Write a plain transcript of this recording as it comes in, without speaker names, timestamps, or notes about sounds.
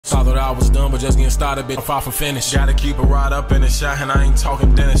Thought I was done, but just getting started, bitch. I'm far from finished. Gotta keep it right up in the shot, and I ain't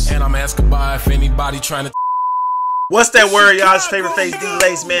talking Dennis. And I'm asking by if anybody trying to. What's that word, y'all? It's favorite face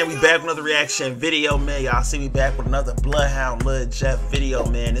DLace, man. We back with another reaction video, man. Y'all see me back with another Bloodhound Lil Jeff video,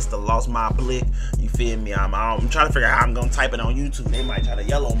 man. It's the Lost My Blick. You feel me? I'm trying to figure out how I'm gonna type it on YouTube. They might try to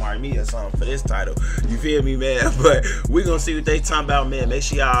yellow mark me or something for this title. You feel me, man? But we gonna see what they talking about, man. Make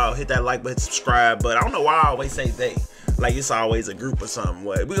sure y'all hit that like button, subscribe. But I don't know why I always say they. Like it's always a group or something.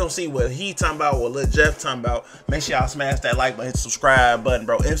 We gonna see what he talking about, what Lil Jeff talking about. Make sure y'all smash that like button, hit the subscribe button,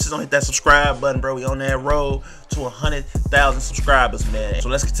 bro. Emphasis don't hit that subscribe button, bro. We on that road to 100,000 subscribers, man. So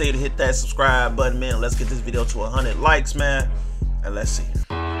let's continue to hit that subscribe button, man. Let's get this video to 100 likes, man. And let's see.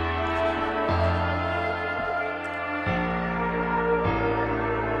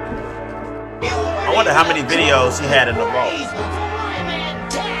 I wonder how many videos he had in the vault.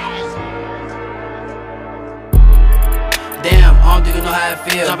 Damn, I don't think you know how it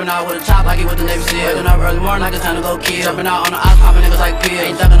feel. Jumping out with a chop like he with the Navy SEAL. Waking up early morning like it's time to go kill. Jumping out on the ice, popping niggas like pills.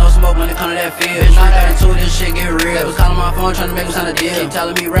 Ain't ducking no smoke when it come to that field. Bitch, 932, this shit get real. They was calling my phone trying to make me sign a deal. Keep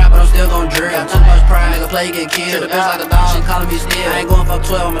telling me rap, but I'm still gon' drill. Got too much pride, make a play, get killed. The bitch like a dog, she calling me still. I ain't going fuck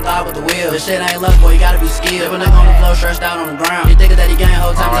 12, I'ma die with the wheel. This shit ain't luck, boy, you gotta be skilled. When they on the floor, stretched out on the ground. You think that he gang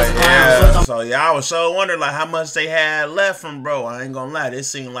whole time just a clown. So yeah, I was so wondering like how much they had left from bro. I ain't gonna lie, it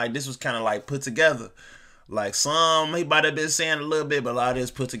seemed like this was kind of like put together. Like some, he might have been saying a little bit, but a lot of this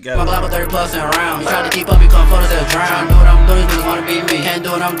put together. My Glock 30 plus and around. You try to keep up, you come photos that drown. Do what I'm doing, these niggas wanna be me. Can't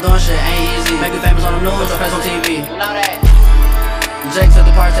do what I'm doing, shit ain't easy. Make me famous on the news, or face on TV. You know that. Jake took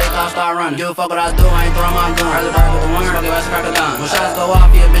the part, take off, start running. Give a fuck what I do, I ain't throwing my gun. Early bird with a one, smoke it, let's crack a gun. When shots go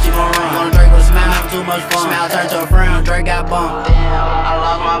off, yeah, bitch, you gon' run. Gonna Drake with a smile, having too much fun. Smile turned to a frown, Drake got bumped. Damn, I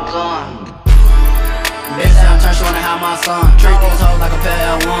lost my gun. Bitch, I'm turned, she wanna have my son. Treat these hoes like a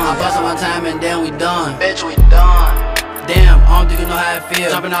pair of one. I bustin' my time and then we done. Bitch, we done. Damn, I don't think you know how it feel.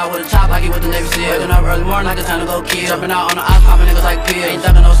 Jumping out with a chop like he with the Navy SEAL. Waking up early morning like it's time to go kill. Jumping out on the ice, popping niggas like pills. Ain't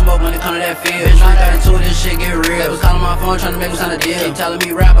ducking no smoke when it come to that field. Bitch, 932, this shit get real. They was calling my phone trying to make me sign a deal. Keep telling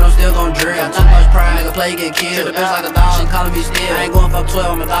me rap, but I'm still gon' drill. Got too much pride, make a play, get killed. The bitch like a dog, she calling me still. I ain't going fuck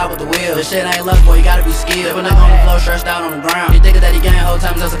 12, I'ma die with the wheel. This shit ain't luck, boy, you gotta be skilled. When they on the floor, stretched out on the ground. You think that he gang whole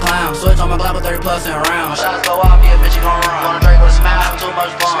time just a clown. Switch on my Glock 30 plus and around. When shots go off, yeah, bitch, you gon' run. Gonna Drake with a smile, having too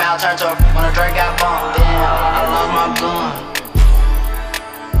much fun. Smile turned to a when a Drake got bumped. Damn, I lost my gun.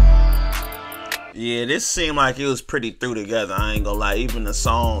 Yeah, this seemed like it was pretty through together. I ain't gonna lie. Even the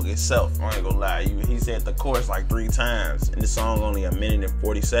song itself, I ain't gonna lie. He said the chorus like 3 times, and the song only 1 minute and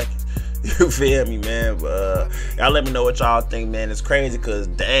 40 seconds. You feel me, man? But y'all let me know what y'all think, man. It's crazy, cause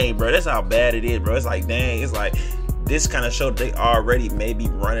dang, bro, that's how bad it is, bro. It's like, dang, it's like this kind of show they already maybe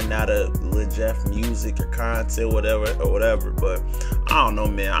running out of Lil Jeff music or content, whatever. But I don't know,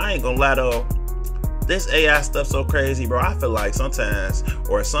 man. I ain't gonna lie though. This AI stuff so crazy, bro. I feel like sometimes,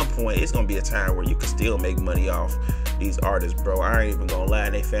 or at some point, it's gonna be a time where you can still make money off these artists, bro. I ain't even gonna lie,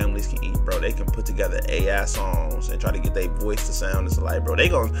 and their families can eat, bro. They can put together AI songs and try to get their voice to sound as like, bro. They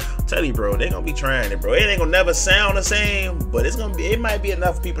gonna tell you, bro. They gonna be trying it, bro. It ain't gonna never sound the same, but it's gonna be. It might be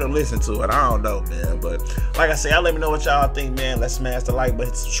enough people to listen to it. I don't know, man. But like I say, y'all let me know what y'all think, man. Let's smash the like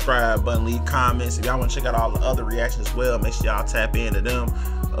button, subscribe button, leave comments. If y'all want to check out all the other reactions as well, make sure y'all tap into them.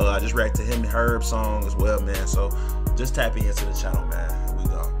 I just react to him and Herb song as well, man. So just tap into the channel, man. Here we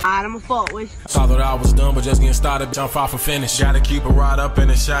go. Alright, I'ma fuck with you. Thought I was done, but just getting started. I'm far from finished. Gotta keep it right up in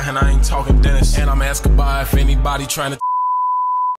the shot, and I ain't talking Dennis. And I'm asking by if anybody trying to.